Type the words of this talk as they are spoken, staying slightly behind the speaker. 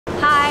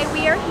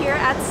here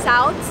at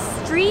South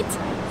Street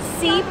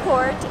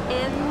Seaport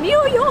in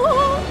New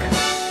York.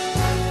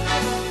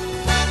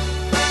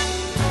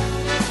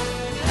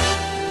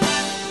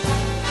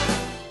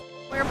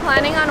 We're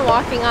planning on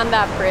walking on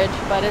that bridge,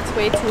 but it's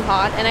way too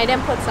hot and I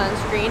didn't put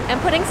sunscreen.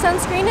 And putting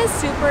sunscreen is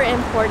super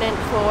important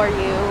for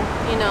you.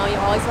 You know, you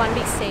always want to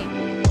be safe.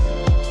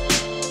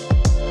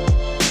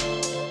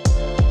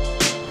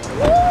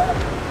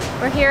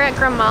 We're here at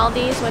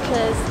Grimaldi's, which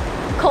is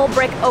cold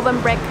brick, oven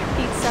brick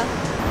pizza.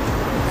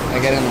 I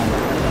get it.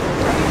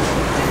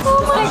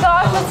 Oh my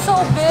gosh, it's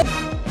so big.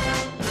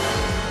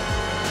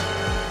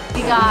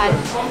 We got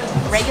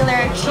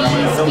regular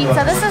cheese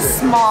pizza. This is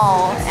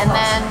small, and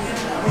then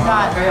we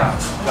got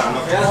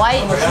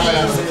white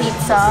cheese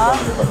pizza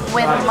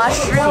with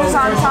mushrooms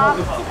on top.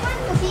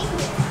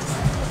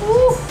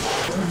 Ooh.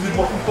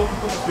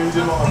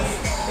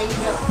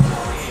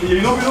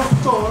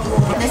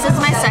 This is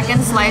my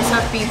second slice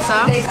of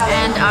pizza,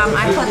 and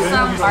I put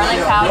some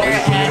garlic powder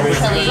and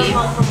chili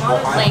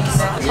flakes.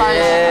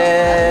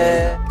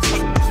 Yeah.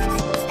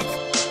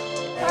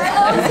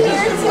 Carlo's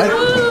here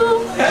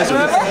too!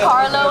 Remember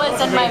Carlo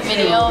was in my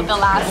video the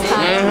last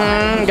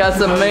time? Got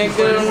some makeup.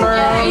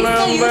 Yeah, he's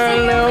still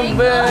using the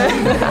makeup.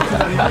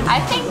 I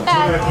think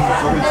that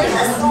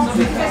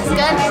it's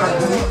good.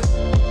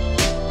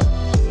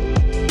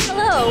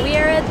 Hello, we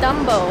are at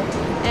Dumbo.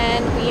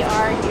 And we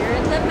are here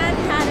in the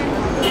Manhattan.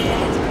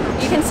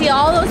 You can see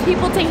all those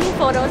people taking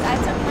photos. I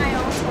took my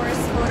own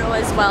tourist photo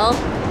as well.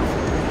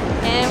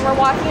 And we're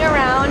walking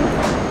around,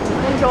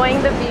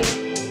 enjoying the view.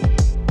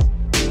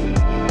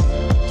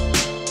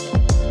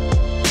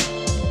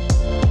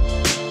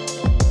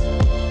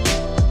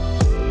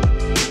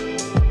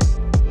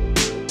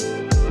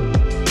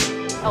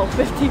 Oh,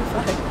 55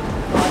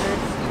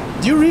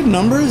 waters. Do you read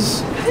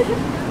numbers?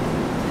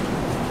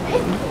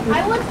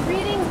 I was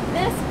reading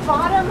this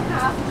bottom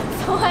half,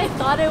 so I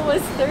thought it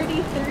was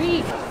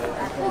 33.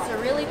 It's a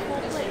really cool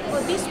place.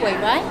 Go this way,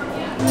 right?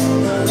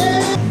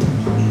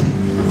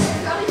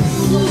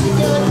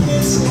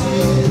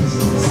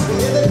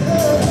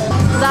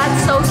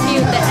 That's so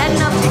cute. The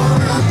end of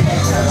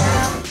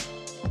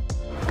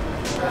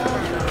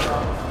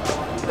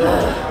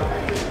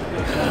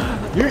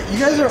You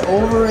guys are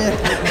over it.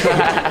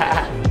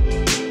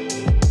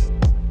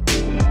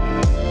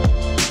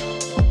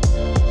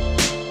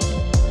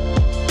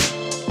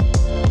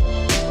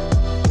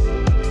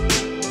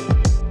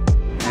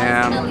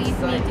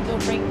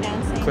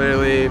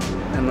 Clearly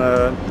in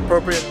the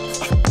appropriate.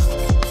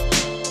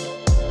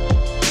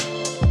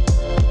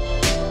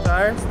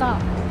 Tired?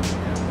 Stop.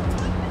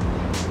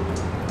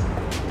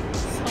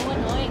 So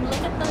annoying.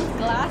 Look at those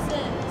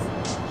glasses.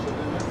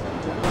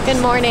 Good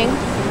morning.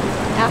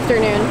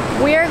 Afternoon.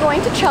 We are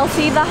going to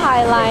Chelsea the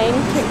High Line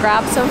to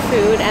grab some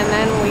food, and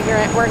then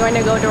we're going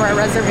to go to our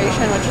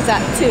reservation, which is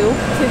at 2,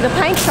 to the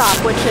Pint Shop,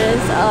 which is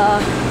a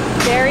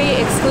very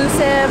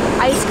exclusive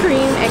ice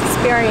cream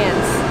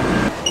experience.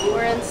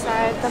 We're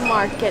inside the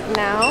market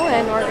now,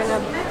 and we're gonna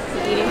be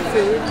eating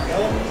food.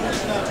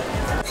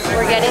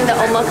 We're getting the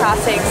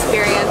omakase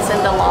experience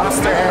in the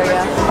lobster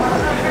area.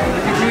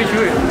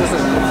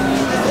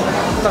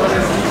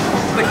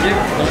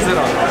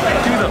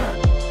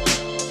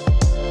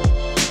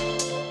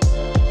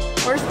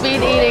 We're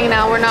speed eating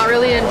now. We're not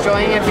really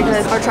enjoying it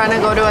because we're trying to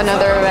go to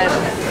another event.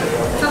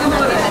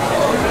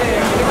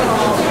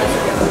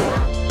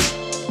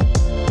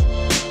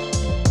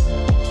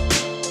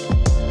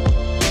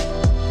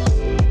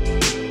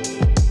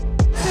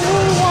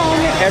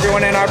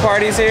 Everyone in our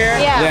party's here?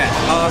 Yeah.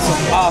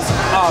 Awesome, awesome,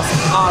 awesome,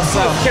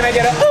 awesome. Can I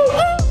get a ooh,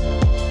 ooh?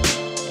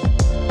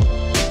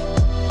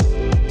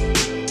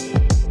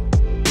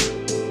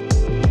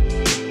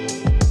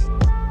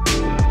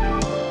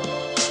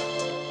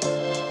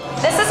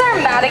 This is our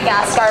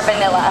Madagascar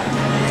vanilla.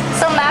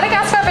 So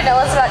Madagascar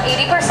vanilla is about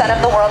 80%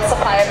 of the world's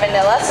supply of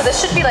vanilla, so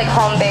this should be like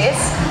home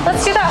base.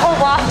 Let's do that whole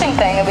wafting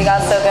thing that we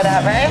got so good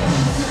at, right?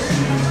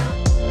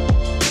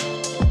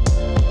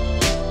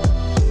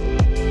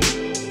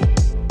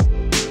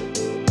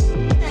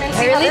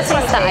 I really taste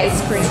the ice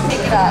cream.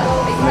 Take it up,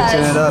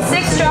 because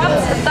 6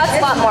 drops, that's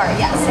a lot more,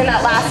 yes, in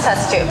that last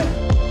test tube.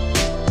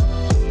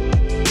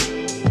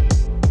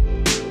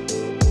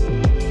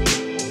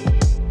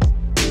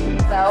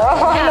 So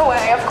along the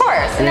way, of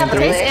course,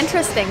 inevitably. It tastes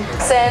interesting.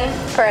 In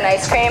for an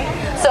ice cream.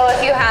 So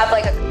if you have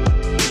like a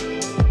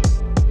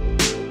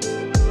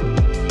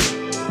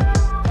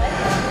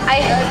I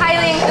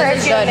highly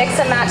encourage you to mix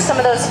and match some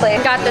of those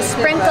flavors. Got the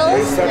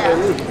sprinkles,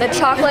 the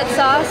chocolate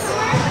sauce,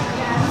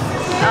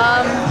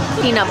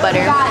 peanut butter,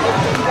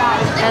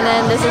 and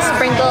then this is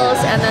sprinkles,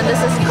 and then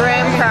this is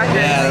graham crackers.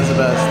 Yeah, that's the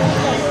best.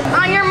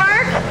 On your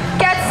mark,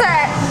 get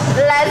set,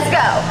 let's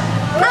go.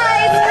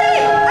 Ice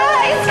cream,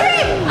 ice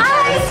cream,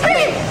 ice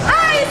cream,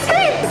 ice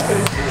cream.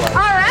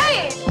 All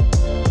right.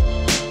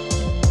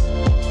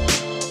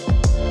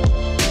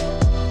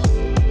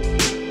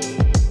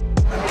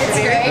 It's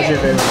great. What's your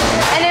favorite?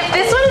 And if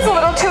this one is a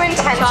little too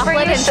intense for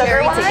Chocolate you, and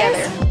cherry sugar-wise,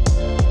 together.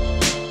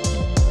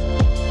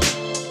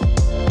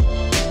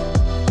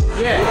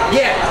 Yeah,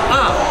 yeah,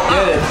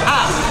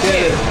 get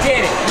it, get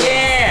it,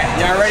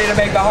 to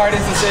make the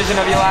hardest decision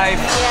of your life.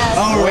 Yes.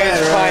 Oh, Which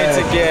pint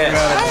to get.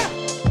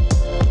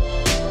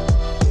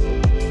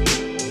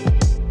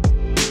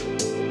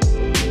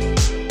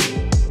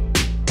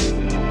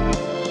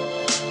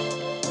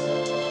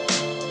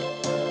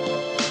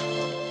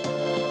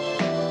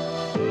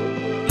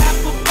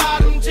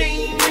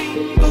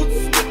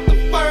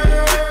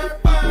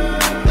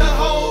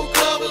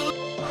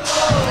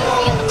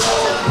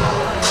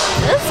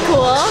 That's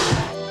cool.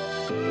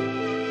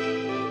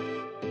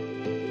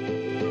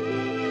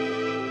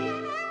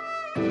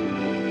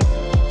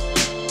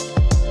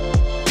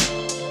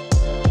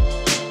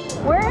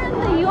 We're in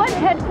the UN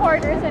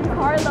headquarters in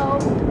Carlo,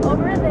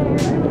 over there.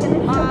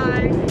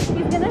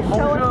 He's gonna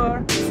show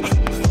us.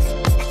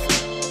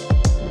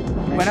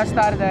 Buenas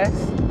tardes.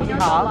 He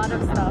knows a lot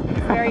of stuff. He's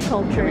very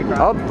cultured.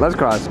 Oh, let's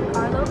cross.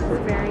 Carlo is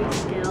very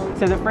skilled.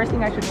 So the first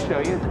thing I should show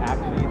you is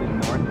actually the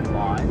North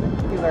Lawn.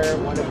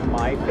 One of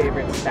my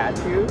favorite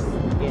statues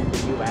in the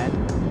UN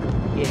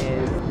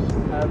is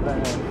of a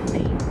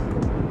saint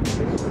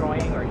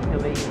destroying or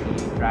killing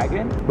the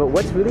dragon. But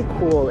what's really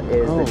cool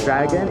is the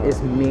dragon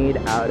is made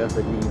out of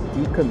the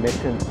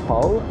decommissioned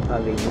hull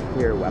of a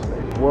nuclear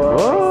weapon.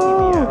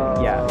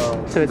 Whoa! Yeah.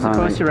 So it's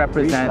supposed to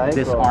represent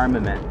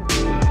disarmament.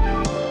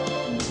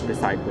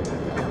 Recycling.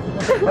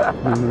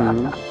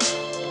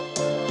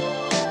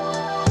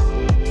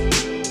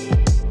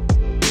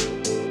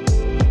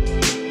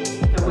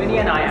 Winnie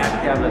and I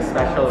actually have a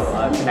special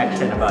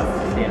connection about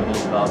sustainable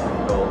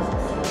development goals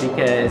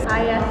because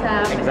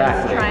ISM is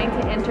trying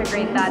to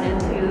integrate that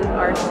into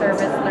our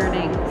service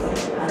learning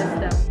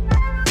system.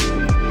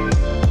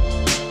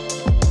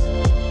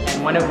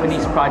 And one of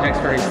Winnie's projects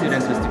for her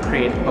students was to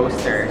create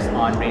posters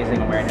on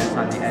raising awareness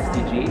on the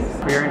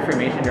SDGs. For your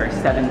information, there are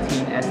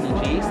 17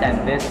 SDGs,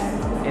 and this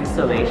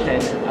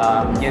installation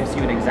gives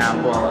you an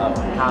example of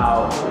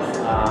how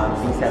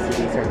these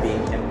SDGs are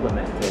being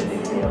implemented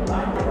in real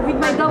life. With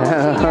my double chin,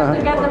 you have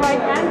to get the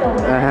right angle.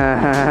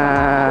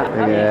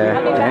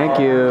 Yeah, thank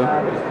you.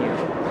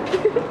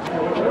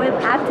 With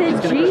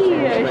Ate G,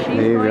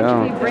 she's going to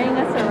be bringing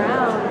us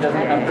around.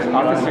 Doesn't have the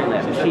officer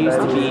lift. She used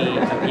to be a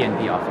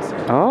PNB officer.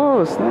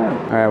 Oh, snap.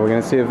 All right, we're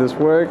gonna see if this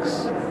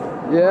works.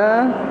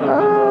 Yeah.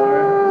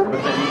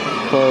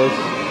 Close.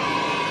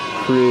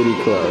 Pretty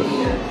close.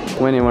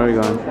 Winnie, where are we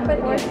going? But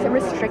it's a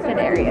restricted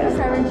area.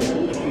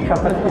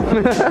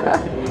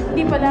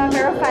 Di pala,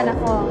 pero fan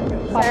ako.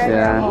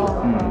 Yeah.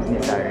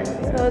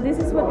 So this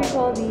is what we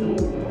call we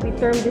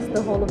term this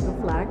the whole of the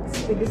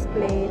flags. We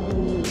display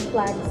the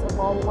flags of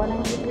all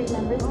 193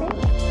 member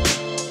states.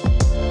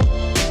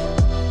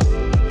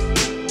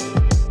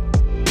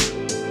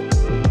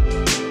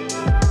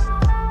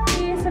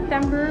 In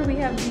September, we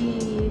have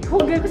the...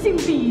 Huwag kasing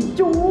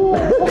video!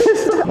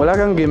 Wala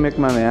kang gimmick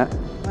mamaya?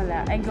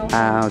 Wala. I go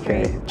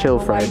okay. Chill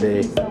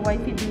Friday. So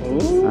wifey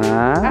duties.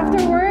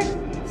 After work,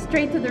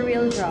 straight to the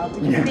real job,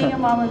 which is being a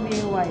mom and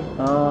being a wife.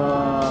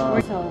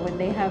 So when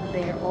they have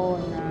their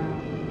own,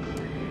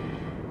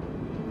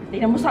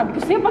 tingnan mo sabi ko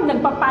sa'yo pag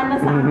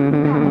nagpapana sa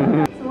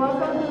akin. So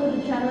welcome to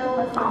the general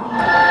assembly.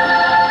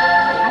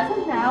 As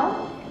of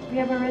now, we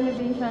have a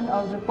renovation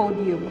of the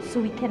podium,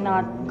 so we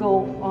cannot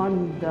go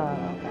on the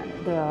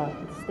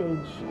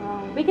stage.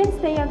 We can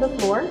stay on the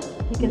floor.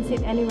 You can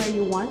sit anywhere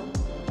you want.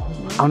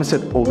 I want to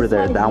sit over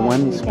there, that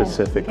one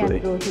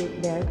specifically. You can't go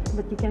sit there,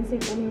 but you can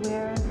sit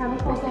anywhere. Have a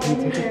photo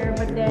anywhere,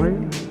 but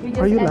then we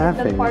just Are you edit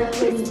laughing? the part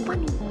where you...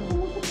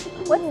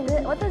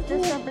 What does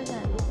this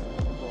represent?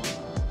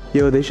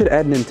 Yo, they should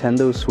add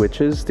Nintendo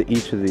Switches to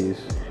each of these.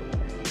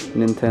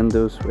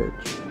 Nintendo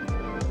Switch.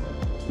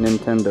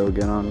 Nintendo,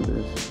 get on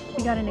this.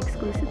 We got an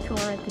exclusive tour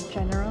at the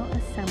General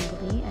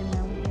Assembly, and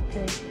now we get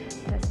to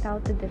test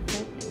out the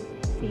different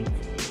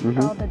seats where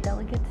all the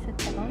delegates sit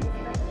down.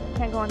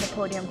 Can't go on the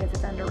podium because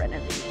it's under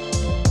renovation.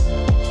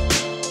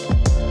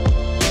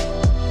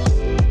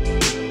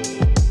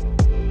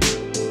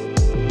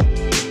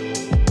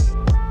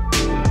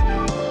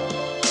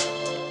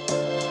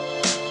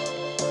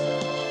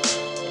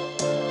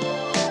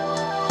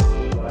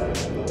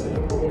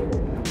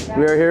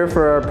 We are here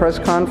for our press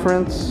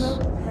conference.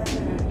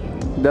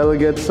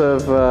 Delegates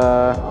of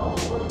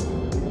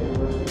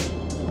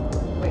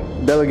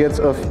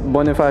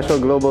Bonifacio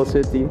Global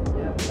City.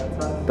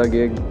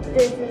 Taguig.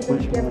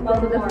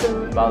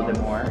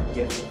 Baltimore,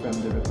 gift from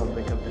the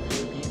Republic of the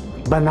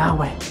Philippines.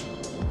 Banawe.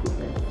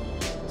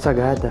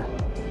 Sagada.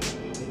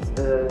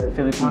 The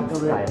Philippines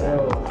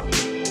style.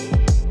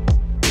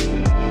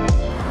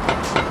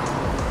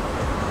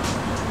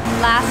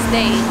 Last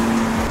day.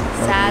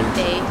 Sad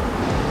day.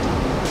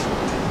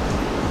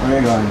 Where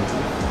are you going?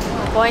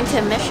 Going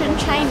to Mission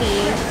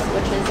Chinese,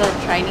 which is a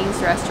Chinese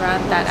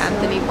restaurant that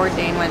Anthony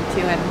Bourdain went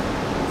to and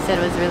said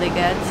was really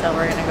good, so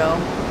we're gonna go.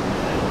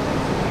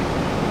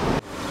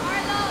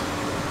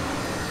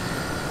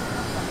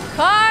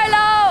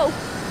 Carlo!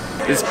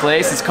 This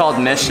place is called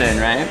Mission,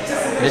 right?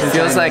 It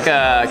feels like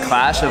a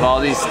clash of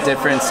all these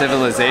different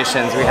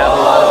civilizations. We have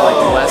a lot of like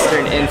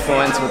Western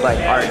influence with like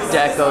Art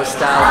Deco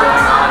style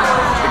going on.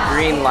 The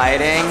green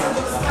lighting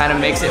kind of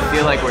makes it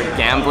feel like we're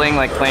gambling,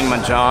 like playing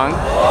mahjong.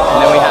 And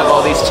then we have all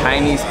these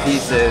Chinese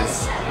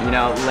pieces, you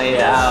know, laid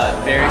out,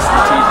 very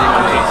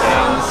strategically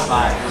on the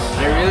spot.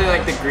 I really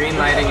like the green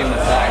lighting in the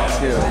back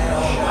too.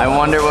 I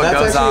wonder what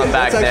goes on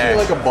back there. That's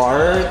actually like a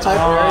bar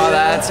type area. Oh,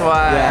 that's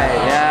why.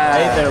 Yeah.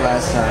 I ate there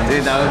last time.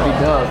 Dude, that would be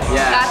dope.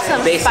 Yeah. Got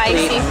some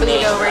spicy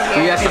food over here.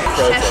 You got some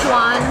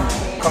Szechuan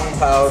Kung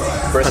Pao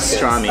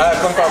pastrami.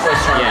 Kung Pao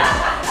pastrami.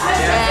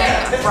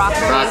 Yeah. and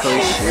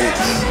broccoli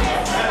shoots.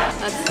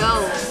 Let's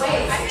go.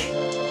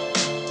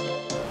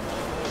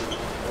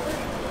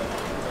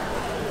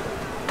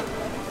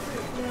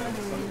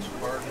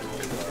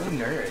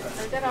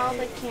 Look at all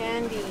the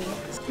candy.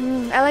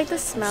 I like the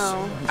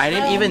smell. I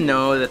didn't even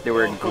know that there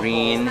were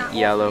green,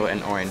 yellow,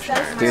 and orange.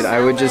 Dude,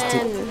 I would just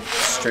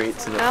straight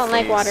to the I don't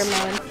like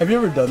watermelon. Have you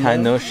ever done that?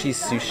 Kanoshi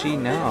sushi?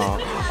 No.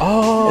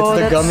 Oh,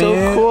 it's the gummy.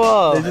 So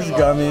cool. They're just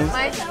gummies.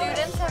 My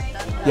students have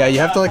done that. Yeah, you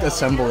have to like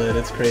assemble it.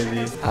 It's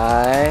crazy.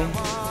 I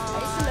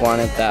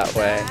want it that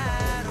way.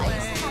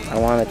 I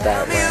want it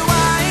that way.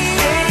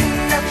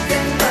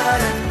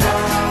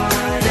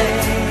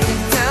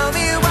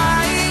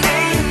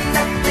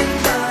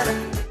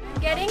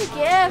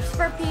 Gifts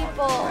for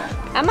people.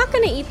 I'm not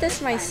gonna eat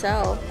this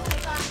myself.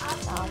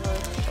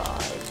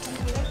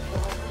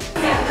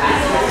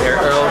 Their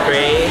Earl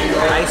Grey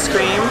ice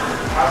cream.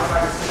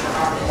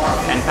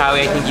 And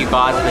Pawi, I think you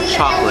got the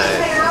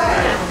chocolate.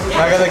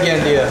 I got the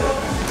Gandia.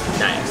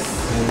 Nice.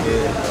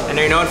 And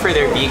they're known for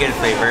their vegan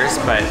flavors,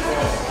 but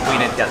we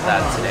didn't get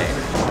that today.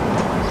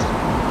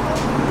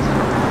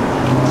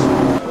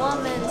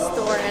 Woman's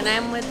store, and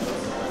I'm with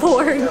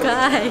 4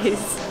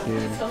 guys.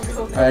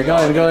 Alright,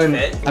 go in.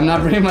 I'm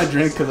not bringing my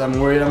drink because I'm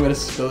worried I'm gonna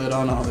spill it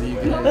on all of you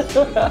guys.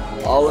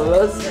 All of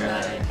us?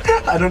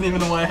 I don't even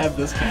know why I have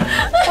this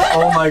camera.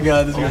 Oh my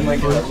god, this is gonna be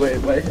good.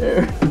 Wait, my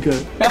hair.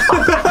 Good.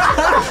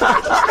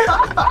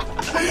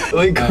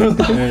 Wait,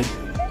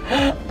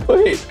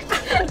 Wait.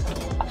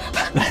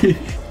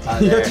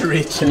 You have to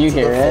reach Can you into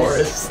hear the it?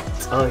 forest.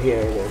 Oh, here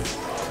it is.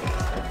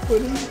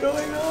 What is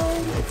going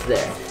on? It's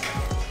there.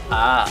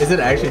 Is it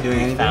actually doing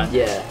anything?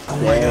 Yeah. Oh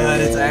my god,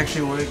 it's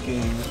actually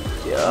working.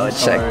 Yo,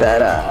 check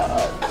that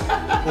out.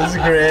 This is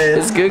great.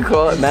 It's good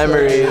quality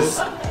memories.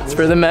 It's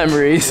for the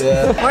memories.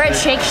 Yeah. We're at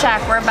Shake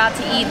Shack. We're about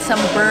to eat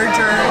some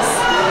burgers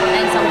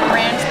and some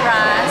French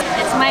fries.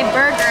 It's my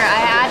burger.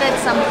 I added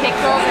some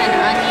pickles and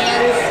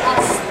onions.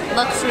 It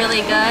looks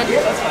really good.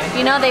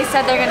 You know, they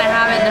said they're gonna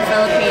have it in the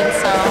Philippines,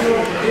 so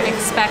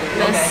expect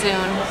this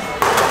soon.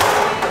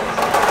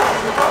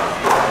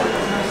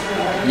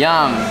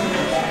 Yum.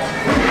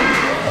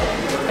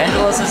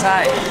 Angela says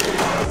hi.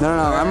 No,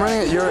 I'm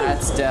running it. You're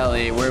That's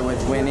Deli. We're with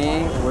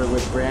Winnie, we're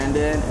with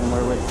Brandon, and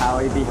we're with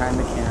Pawi behind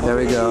the camera. There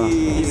we go.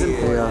 He's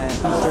important.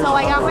 So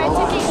I got my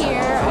ticket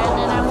here, and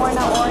then I'm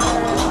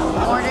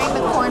ordering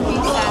the corned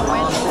beef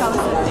sandwich. It comes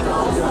with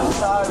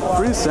pickles.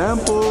 free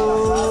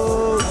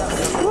samples.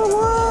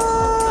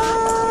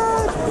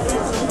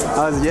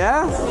 What?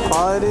 Yeah?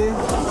 Quality?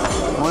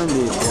 Corned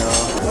beef, yo.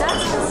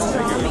 That's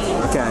pastrami.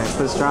 Okay,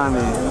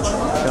 pastrami.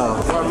 Go.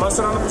 Want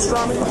mustard on the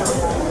pastrami?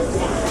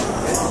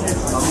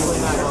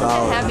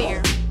 Solid.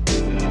 Heavier.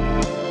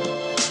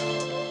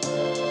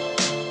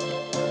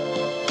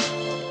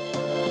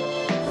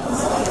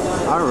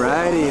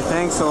 Alrighty,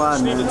 thanks a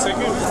lot, man.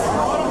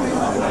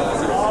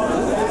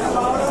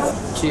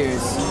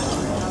 Cheers.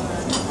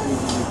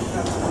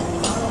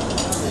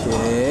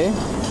 Okay.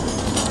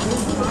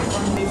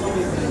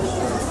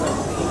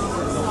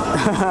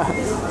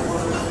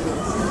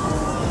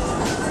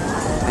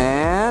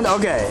 And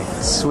okay,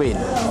 sweet.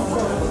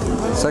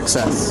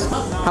 Success.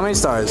 How many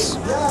stars?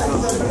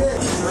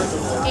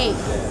 8.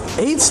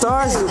 8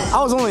 stars? I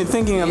was only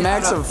thinking a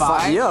max of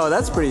 5. Yo,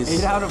 that's pretty.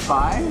 8 out of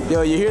 5?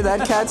 Yo, you hear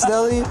that, Cat's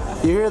Deli?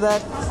 You hear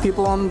that,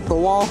 people on the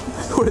wall?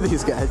 Who are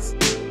these guys?